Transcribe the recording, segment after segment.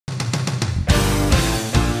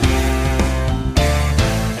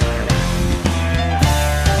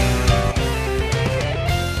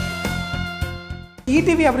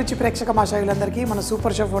ETV అభిరుచి ప్రేక్షక మాషాయులందరికీ మన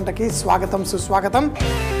సూపర్ షెఫ్ వంటకి స్వాగతం సుస్వాగతం.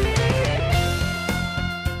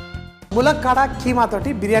 ములక్కాడ కీమా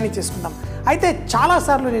తోటి బిర్యానీ చేసుకుందాం. అయితే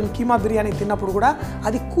చాలాసార్లు నేను కీమా బిర్యానీ తిన్నప్పుడు కూడా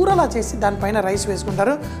అది కూరలా చేసి దానిపైన రైస్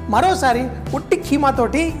వేసుకుంటారు. మరోసారి ఉట్టి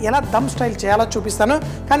కీమాతోటి ఎలా దమ్ స్టైల్ చేయాలో చూపిస్తాను.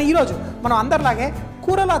 కానీ ఈరోజు మనం అందరిలాగే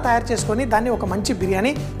కూరలా తయారు చేసుకొని దాన్ని ఒక మంచి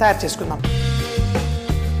బిర్యానీ తయారు చేసుకుందాం.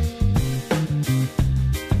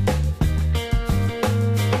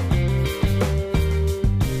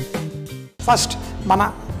 ఫస్ట్ మన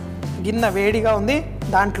గిన్నె వేడిగా ఉంది,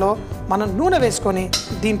 దాంట్లో మనం నూనె వేసుకొని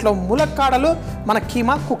దీంట్లో ములక్కాడలు మన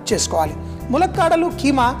కీమా కుక్ చేసుకోవాలి. ములక్కాడలు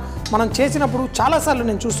కీమా మనం చేసినప్పుడు చాలాసార్లు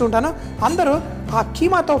నేను చూస్తుంటాను, అందరూ ఆ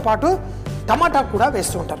కీమాతో పాటు టమాటా కూడా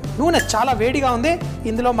వేస్తూ ఉంటారు. నూనె చాలా వేడిగా ఉంది,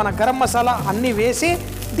 ఇందులో మన గరం మసాలా అన్నీ వేసి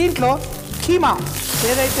దీంట్లో కీమా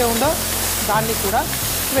ఏదైతే ఉందో దాన్ని కూడా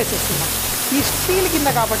వేసేస్తున్నాం. ఈ స్టీల్ కింద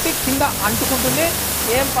కాబట్టి కింద అంటుకుంటుంది,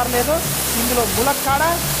 ఏం పర్లేదు. ఇందులో ములక్కాడ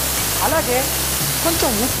అలాగే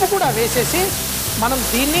కొంచెం ఉప్పు కూడా వేసేసి మనం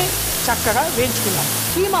దీన్ని చక్కగా వేయించుకుందాం.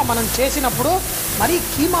 కీమా మనం చేసినప్పుడు మరీ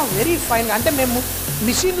కీమా వెరీ ఫైన్గా, అంటే మేము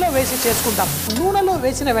మిషన్లో వేసి చేసుకుంటాం. నూనెలో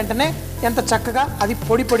వేసిన వెంటనే ఎంత చక్కగా అది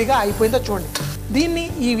పొడి పొడిగా అయిపోయిందో చూడండి. దీన్ని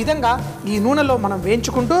ఈ విధంగా ఈ నూనెలో మనం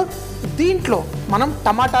వేయించుకుంటూ దీంట్లో మనం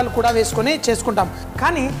టమాటాలు కూడా వేసుకొని చేసుకుంటాం.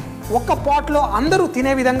 కానీ ఒక్క పాట్లో అందరూ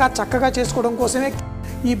తినే విధంగా చక్కగా చేసుకోవడం కోసమే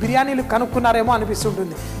ఈ బిర్యానీలు కనుక్కున్నారేమో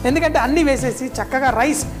అనిపిస్తుంటుంది. ఎందుకంటే అన్నీ వేసేసి చక్కగా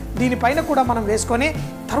రైస్ దీనిపైన కూడా మనం వేసుకొని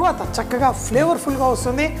తర్వాత చక్కగా ఫ్లేవర్ఫుల్గా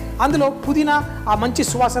వస్తుంది. అందులో పుదీనా ఆ మంచి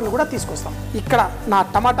సువాసనలు కూడా తీసుకొస్తాం. ఇక్కడ నా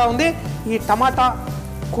టమాటా ఉంది, ఈ టమాటా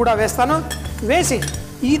కూడా వేస్తాను. వేసి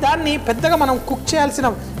ఈ దాన్ని పెద్దగా మనం కుక్ చేయాల్సిన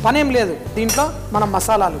పనేం లేదు. దీంట్లో మన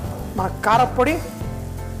మసాలాలు, మన కారపొడి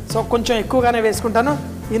సో కొంచెం ఎక్కువగానే వేసుకుంటాను.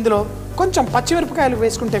 ఇందులో కొంచెం పచ్చిమిరపకాయలు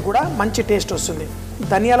వేసుకుంటే కూడా మంచి టేస్ట్ వస్తుంది.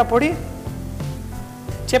 ధనియాల పొడి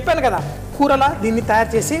చెప్పాను కదా, కూరలా దీన్ని తయారు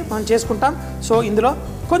చేసి మనం చేసుకుంటాం. సో ఇందులో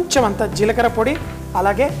కొంచెం అంత జీలకర్ర పొడి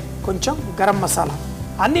అలాగే కొంచెం గరం మసాలా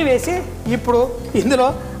అన్నీ వేసి ఇప్పుడు ఇందులో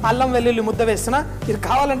అల్లం వెల్లుల్లి ముద్ద వేస్తున్నా. ఇది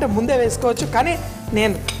కావాలంటే ముందే వేసుకోవచ్చు, కానీ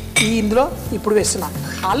నేను ఇందులో ఇప్పుడు వేస్తున్నా.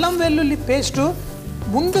 అల్లం వెల్లుల్లి పేస్టు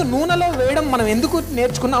ముందు నూనెలో వేయడం మనం ఎందుకు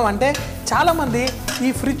నేర్చుకున్నామంటే చాలామంది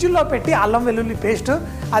ఈ ఫ్రిడ్జ్లో పెట్టి అల్లం వెల్లుల్లి పేస్ట్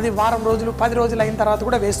అది వారం రోజులు 10 రోజులు అయిన తర్వాత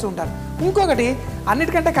కూడా వేస్తూ ఉంటారు. ఇంకొకటి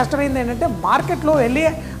అన్నిటికంటే కష్టమైంది ఏంటంటే మార్కెట్లో వెళ్ళి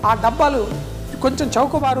ఆ డబ్బాలు కొంచెం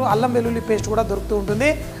చౌకబారు అల్లం వెల్లుల్లి పేస్ట్ కూడా దొరుకుతూ ఉంటుంది.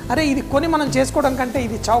 అరే ఇది కొని మనం చేసుకోవడం కంటే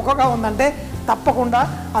ఇది చౌకగా ఉందంటే తప్పకుండా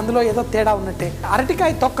అందులో ఏదో తేడా ఉన్నట్టే.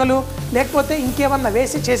 అరటికాయ తొక్కలు లేకపోతే ఇంకేమన్నా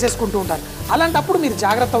వేసి చేసేసుకుంటూ ఉంటారు. అలాంటప్పుడు మీరు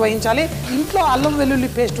జాగ్రత్త వహించాలి. ఇంట్లో అల్లం వెల్లుల్లి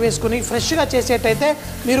పేస్ట్ వేసుకుని ఫ్రెష్గా చేసేటైతే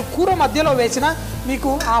మీరు కూర మధ్యలో వేసినా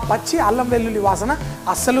మీకు ఆ పచ్చి అల్లం వెల్లుల్లి వాసన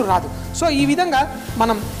అస్సలు రాదు. సో ఈ విధంగా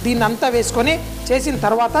మనం దీన్ని అంతా వేసుకొని చేసిన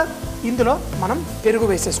తర్వాత ఇందులో మనం పెరుగు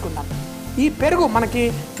వేసేసుకుందాం. ఈ పెరుగు మనకి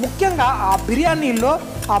ముఖ్యంగా ఆ బిర్యానీల్లో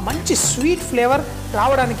ఆ మంచి స్వీట్ ఫ్లేవర్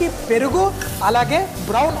రావడానికి పెరుగు అలాగే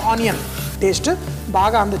బ్రౌన్ ఆనియన్ టేస్ట్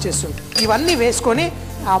బాగా అందచేస్తుంది. ఇవన్నీ వేసుకొని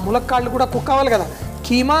ఆ ములక్కాళ్ళు కూడా కుక్ అవ్వాలి కదా.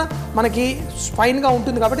 కీమా మనకి ఫైన్గా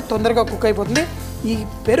ఉంటుంది కాబట్టి తొందరగా కుక్ అయిపోతుంది. ఈ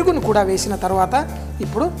పెరుగును కూడా వేసిన తర్వాత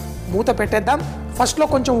ఇప్పుడు మూత పెట్టేద్దాం. ఫస్ట్లో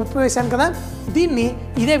కొంచెం ఉప్పు వేసాను కదా, దీన్ని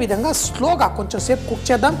ఇదే విధంగా స్లోగా కొంచెం సేపు కుక్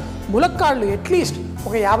చేద్దాం. ములక్కాళ్ళు అట్లీస్ట్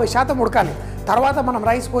ఒక 50% ఉడకాలి. తర్వాత మనం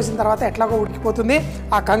రైస్ పోసిన తర్వాత ఎట్లాగో ఉడికిపోతుంది,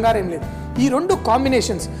 ఆ కంగారేం లేదు. ఈ రెండు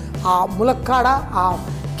కాంబినేషన్స్ ఆ ములక్కాడ ఆ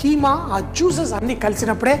కీమా ఆ జ్యూసెస్ అన్నీ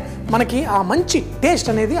కలిసినప్పుడే మనకి ఆ మంచి టేస్ట్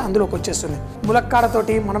అనేది అందులోకి వచ్చేస్తుంది.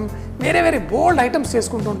 ములక్కాడతోటి మనం వేరే బోల్డ్ ఐటమ్స్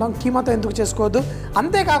చేసుకుంటూ ఉంటాం, కీమాతో ఎందుకు చేసుకోవద్దు.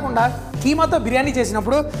 అంతేకాకుండా కీమాతో బిర్యానీ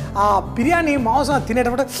చేసినప్పుడు ఆ బిర్యానీ మాంసం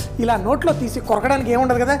తినేటప్పుడు ఇలా నోట్లో తీసి కొరకడానికి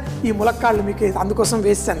ఏముండదు కదా, ఈ ములక్కాళ్ళు మీకు అందుకోసం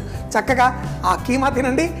వేస్తాను. చక్కగా ఆ కీమా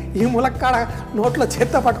తినండి, ఈ ములక్కాడ నోట్లో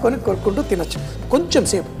చేత్తో పట్టుకొని కొరుక్కుంటూ తినొచ్చు. కొంచెం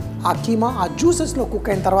సేపు ఆ కీమా ఆ జ్యూసెస్లో కుక్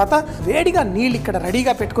అయిన తర్వాత వేడిగా నీళ్ళు ఇక్కడ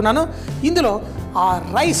రెడీగా పెట్టుకున్నాను. ఇందులో ఆ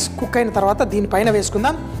రైస్ కుక్ అయిన తర్వాత దీనిపైన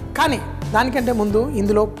వేసుకుందాం. కానీ దానికంటే ముందు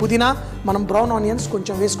ఇందులో పుదీనా మనం బ్రౌన్ ఆనియన్స్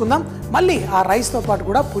కొంచెం వేసుకుందాం. మళ్ళీ ఆ రైస్తో పాటు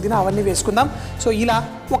కూడా పుదీనా అవన్నీ వేసుకుందాం. సో ఇలా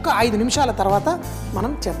ఒక 5 నిమిషాల తర్వాత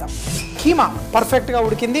మనం చేద్దాం. కీమా పర్ఫెక్ట్గా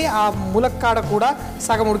ఉడికింది, ఆ ములక్కాడ కూడా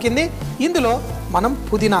సగం ఉడికింది. ఇందులో మనం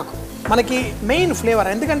పుదీనాకు మనకి మెయిన్ ఫ్లేవర్,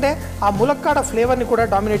 ఎందుకంటే ఆ ములక్కాడ ఫ్లేవర్ని కూడా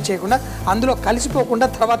డామినేట్ చేయకుండా అందులో కలిసిపోకుండా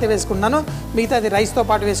తర్వాత వేసుకున్నాను. మిగతా అది రైస్తో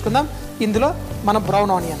పాటు వేసుకుందాం. ఇందులో మన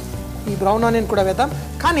బ్రౌన్ ఆనియన్, ఈ బ్రౌన్ ఆనియన్ కూడా వేద్దాం.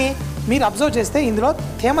 కానీ మీరు అబ్జర్వ్ చేస్తే ఇందులో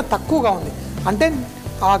తేమ తక్కువగా ఉంది, అంటే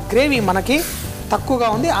ఆ గ్రేవీ మనకి తక్కువగా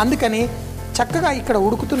ఉంది. అందుకని చక్కగా ఇక్కడ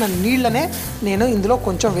ఉడుకుతున్న నీళ్ళనే నేను ఇందులో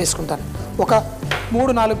కొంచెం వేసుకుంటాను. ఒక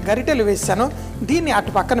 3-4 గరిటెలు వేసాను. దీన్ని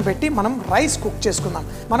అటు పక్కన పెట్టి మనం రైస్ కుక్ చేసుకుందాం.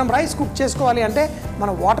 మనం రైస్ కుక్ చేసుకోవాలి అంటే మన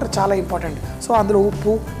వాటర్ చాలా ఇంపార్టెంట్. సో అందులో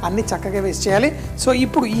ఉప్పు అన్నీ చక్కగా వేసి చేయాలి. సో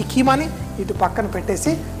ఇప్పుడు ఈ కీమాని ఇటు పక్కన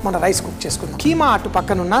పెట్టేసి మన రైస్ కుక్ చేసుకుందాం. కీమా అటు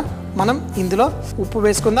పక్కనున్న మనం ఇందులో ఉప్పు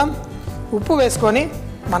వేసుకుందాం. ఉప్పు వేసుకొని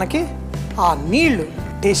మనకి ఆ నీళ్లు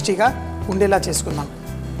టేస్టీగా ఉండేలా చేసుకుందాం.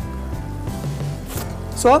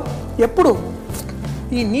 సో ఎప్పుడు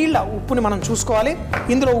ఈ నీళ్ళ ఉప్పుని మనం చూసుకోవాలి.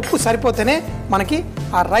 ఇందులో ఉప్పు సరిపోతేనే మనకి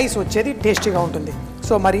ఆ రైస్ వచ్చేది టేస్టీగా ఉంటుంది.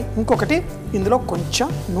 సో మరి ఇంకొకటి ఇందులో కొంచెం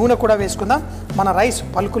నూనె కూడా వేసుకుందాం, మన రైస్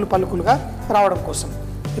పలుకులుగా రావడం కోసం.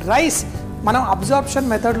 రైస్ మనం అబ్జార్ప్షన్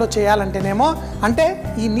మెథడ్లో చేయాలంటేనేమో అంటే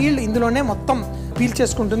ఈ నీళ్ళు ఇందులోనే మొత్తం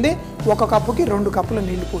పీల్చేసుకుంటుంది. 1 కప్పుకి 2 కప్పుల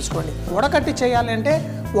నీళ్లు పోసుకోండి. వడకట్టి చేయాలి అంటే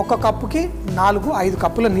 1 కప్పుకి 4-5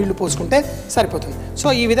 కప్పుల నీళ్లు పోసుకుంటే సరిపోతుంది. సో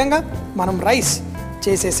ఈ విధంగా మనం రైస్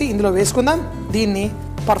చేసేసి ఇందులో వేసుకుందాం. దీన్ని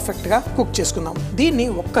పర్ఫెక్ట్గా కుక్ చేసుకుందాం. దీన్ని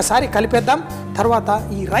ఒక్కసారి కలిపేద్దాం. తర్వాత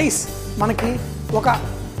ఈ రైస్ మనకి ఒక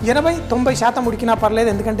 80-90% ఉడికినా పర్లేదు,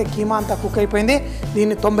 ఎందుకంటే కీమా అంతా కుక్ అయిపోయింది.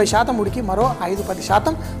 దీన్ని 90% ఉడికి మరో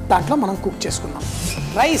 5-10% దాంట్లో మనం కుక్ చేసుకుందాం.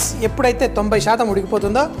 రైస్ ఎప్పుడైతే 90%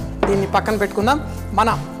 ఉడికిపోతుందో దీన్ని పక్కన పెట్టుకుందాం. మన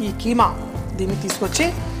ఈ కీమా దీన్ని తీసుకొచ్చి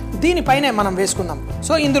దీనిపైనే మనం వేసుకుందాం.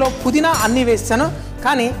 సో ఇందులో పుదీనా అన్నీ వేసాను,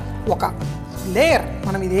 కానీ ఒక లేయర్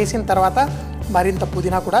మనం ఇది వేసిన తర్వాత మరింత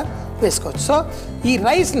పుదీనా కూడా వేసుకోవచ్చు. సో ఈ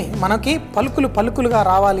రైస్ని మనకి పలుకులుగా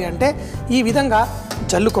రావాలి అంటే ఈ విధంగా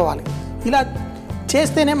జల్లుకోవాలి. ఇలా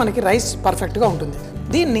చేస్తేనే మనకి రైస్ పర్ఫెక్ట్గా ఉంటుంది.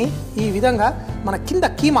 దీన్ని ఈ విధంగా మన కింద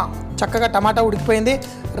కీమా చక్కగా టమాటా ఉడికిపోయింది,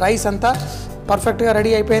 రైస్ అంతా పర్ఫెక్ట్గా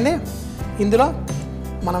రెడీ అయిపోయింది. ఇందులో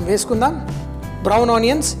మనం వేసుకుందాం బ్రౌన్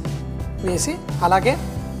ఆనియన్స్ వేసి, అలాగే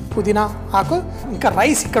పుదీనా ఆకు, ఇంకా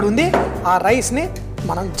రైస్ ఇక్కడ ఉంది. ఆ రైస్ని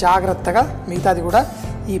మనం జాగ్రత్తగా మిగతాది కూడా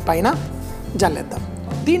ఈ పైన జల్లేద్దాం.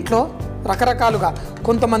 దీంట్లో రకరకాలుగా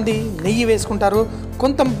కొంతమంది నెయ్యి వేసుకుంటారు,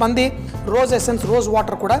 కొంతమంది రోజ్ ఎసెన్స్, రోజ్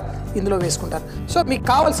వాటర్ కూడా ఇందులో వేసుకుంటారు. సో మీకు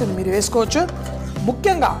కావాల్సింది మీరు వేసుకోవచ్చు.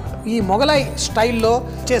 ముఖ్యంగా ఈ మొగలాయి స్టైల్లో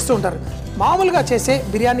చేస్తూ ఉంటారు. మామూలుగా చేసే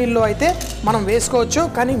బిర్యానీల్లో అయితే మనం వేసుకోవచ్చు,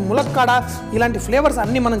 కానీ ములక్కాడ ఇలాంటి ఫ్లేవర్స్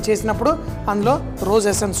అన్నీ మనం చేసినప్పుడు అందులో రోజ్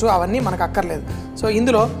ఎసెన్స్ అవన్నీ మనకు అక్కర్లేదు. సో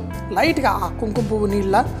ఇందులో లైట్గా ఆ కుంకుమ పువ్వు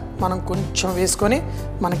నీళ్ళ మనం కొంచెం వేసుకొని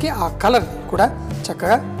మనకి ఆ కలర్ కూడా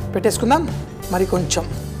చక్కగా పెట్టేసుకుందాం. మరి కొంచెం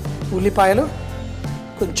ఉల్లిపాయలు,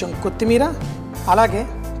 కొంచెం కొత్తిమీర, అలాగే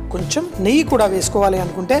కొంచెం నెయ్యి కూడా వేసుకోవాలి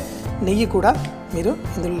అనుకుంటే నెయ్యి కూడా మీరు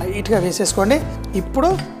ఇందులో లైట్గా వేసేసుకోండి. ఇప్పుడు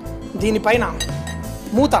దీనిపైన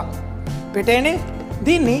మూత పెట్టేయండి.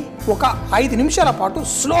 దీన్ని ఒక 5 నిమిషాల పాటు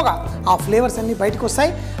స్లోగా ఆ ఫ్లేవర్స్ అన్నీ బయటకు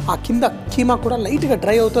వస్తాయి. ఆ కింద కీమా కూడా లైట్గా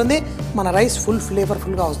డ్రై అవుతుంది, మన రైస్ ఫుల్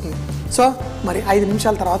ఫ్లేవర్ఫుల్గా వస్తుంది. సో మరి 5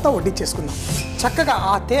 నిమిషాల తర్వాత వడ్డించేసుకుందాం. చక్కగా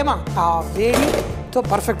ఆ తేమ, ఆ వేడితో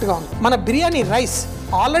పర్ఫెక్ట్గా ఉంది. మన బిర్యానీ రైస్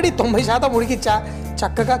ఆల్రెడీ 90% ఉడికిచ్చా,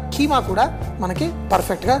 చక్కగా కీమా కూడా మనకి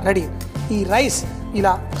పర్ఫెక్ట్గా రెడీ. ఈ రైస్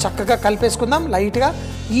ఇలా చక్కగా కలిపేసుకుందాం లైట్గా.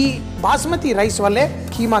 ఈ బాస్మతి రైస్ వల్లే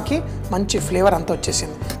కీమాకి మంచి ఫ్లేవర్ అంతా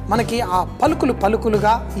వచ్చేసింది. మనకి ఆ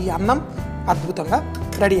పలుకులుగా ఈ అన్నం అద్భుతంగా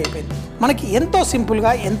రెడీ అయిపోయింది. మనకి ఎంతో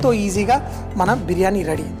సింపుల్గా, ఎంతో ఈజీగా మన బిర్యానీ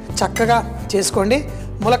రెడీ. చక్కగా చేసుకోండి.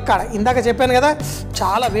 ములక్కాడ ఇందాక చెప్పాను కదా,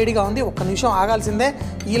 చాలా వేడిగా ఉంది, 1 నిమిషం ఆగాల్సిందే.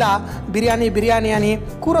 ఇలా బిర్యానీ అని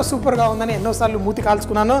కూర సూపర్గా ఉందని ఎన్నోసార్లు మూతి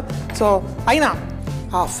కాల్చుకున్నాను. సో అయినా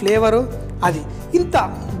ఆ ఫ్లేవరు అది ఇంత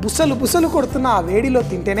బుసలు కొడుతున్న ఆ వేడిలో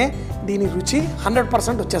తింటేనే దీని రుచి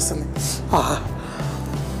 100% వచ్చేస్తుంది. ఆహా,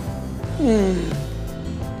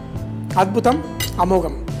 అద్భుతం,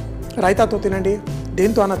 అమోఘం. రైతాతో తినండి,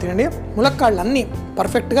 దేంతో అన్నా తినండి. ములక్కాళ్ళు అన్నీ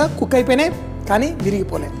పర్ఫెక్ట్గా కుక్ అయిపోయినాయి, కానీ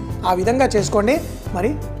విరిగిపోలే. ఆ విధంగా చేసుకోండి, మరి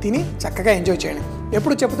తిని చక్కగా ఎంజాయ్ చేయండి.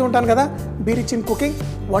 ఎప్పుడు చెప్తూ ఉంటాను కదా, బీ రిచ్ ఇన్ కుకింగ్.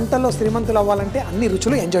 వంటల్లో శ్రీమంతులు అవ్వాలంటే అన్ని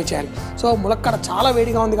రుచులు ఎంజాయ్ చేయాలి. సో ములక్కాడ చాలా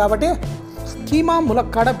వేడిగా ఉంది కాబట్టి కీమా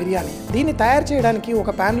ములక్కాడ బిర్యానీ. దీన్ని తయారు చేయడానికి ఒక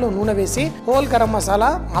ప్యాన్లో నూనె వేసి హోల్ గరం మసాలా,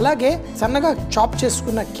 అలాగే సన్నగా చాప్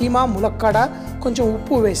చేసుకున్న కీమా ములక్కాడ, కొంచెం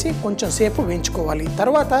ఉప్పు వేసి కొంచెం సేపు వేయించుకోవాలి.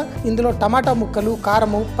 తర్వాత ఇందులో టమాటా ముక్కలు,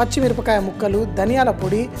 కారము, పచ్చిమిరపకాయ ముక్కలు, ధనియాల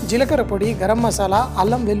పొడి, జీలకర్ర పొడి, గరం మసాలా,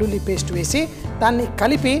 అల్లం వెల్లుల్లి పేస్ట్ వేసి దాన్ని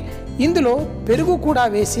కలిపి ఇందులో పెరుగు కూడా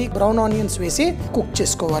వేసి బ్రౌన్ ఆనియన్స్ వేసి కుక్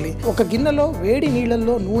చేసుకోవాలి. ఒక గిన్నెలో వేడి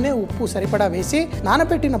నీళ్ళల్లో నూనె, ఉప్పు సరిపడా వేసి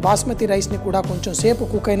నానబెట్టిన బాస్మతి రైస్ని కూడా కొంచెం సేపు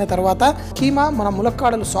కుక్ అయిన తర్వాత కీమా, మన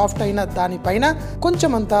ములక్కాడలు సాఫ్ట్ అయిన దానిపైన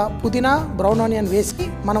కొంచెం అంతా పుదీనా, బ్రౌన్ ఆనియన్ వేసి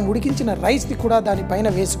మనం ఉడికించిన రైస్ని కూడా దానిపైన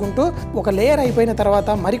వేసుకుంటూ ఒక లేయర్ అయిపోయిన తర్వాత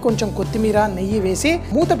మరి కొంచెం కొత్తిమీర, నెయ్యి వేసి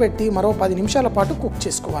మూత పెట్టి మరో 10 నిమిషాల పాటు కుక్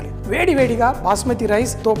చేసుకోవాలి. వేడిగా బాస్మతి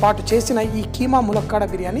రైస్ తో పాటు చేసిన ఈ కీమా ములక్కాడ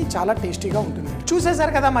బిర్యానీ చాలా టేస్టీగా ఉంటుంది.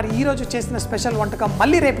 చూసేశారు కదా, మరి ఈ రోజు చేసిన స్పెషల్ వంటకం.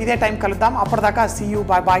 మళ్ళీ రేపు ఇదే టైం కలుద్దాం. అప్పటిదాకా సీ యూ,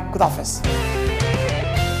 బాయ్ బాయ్, ఖుదాఫిజ్.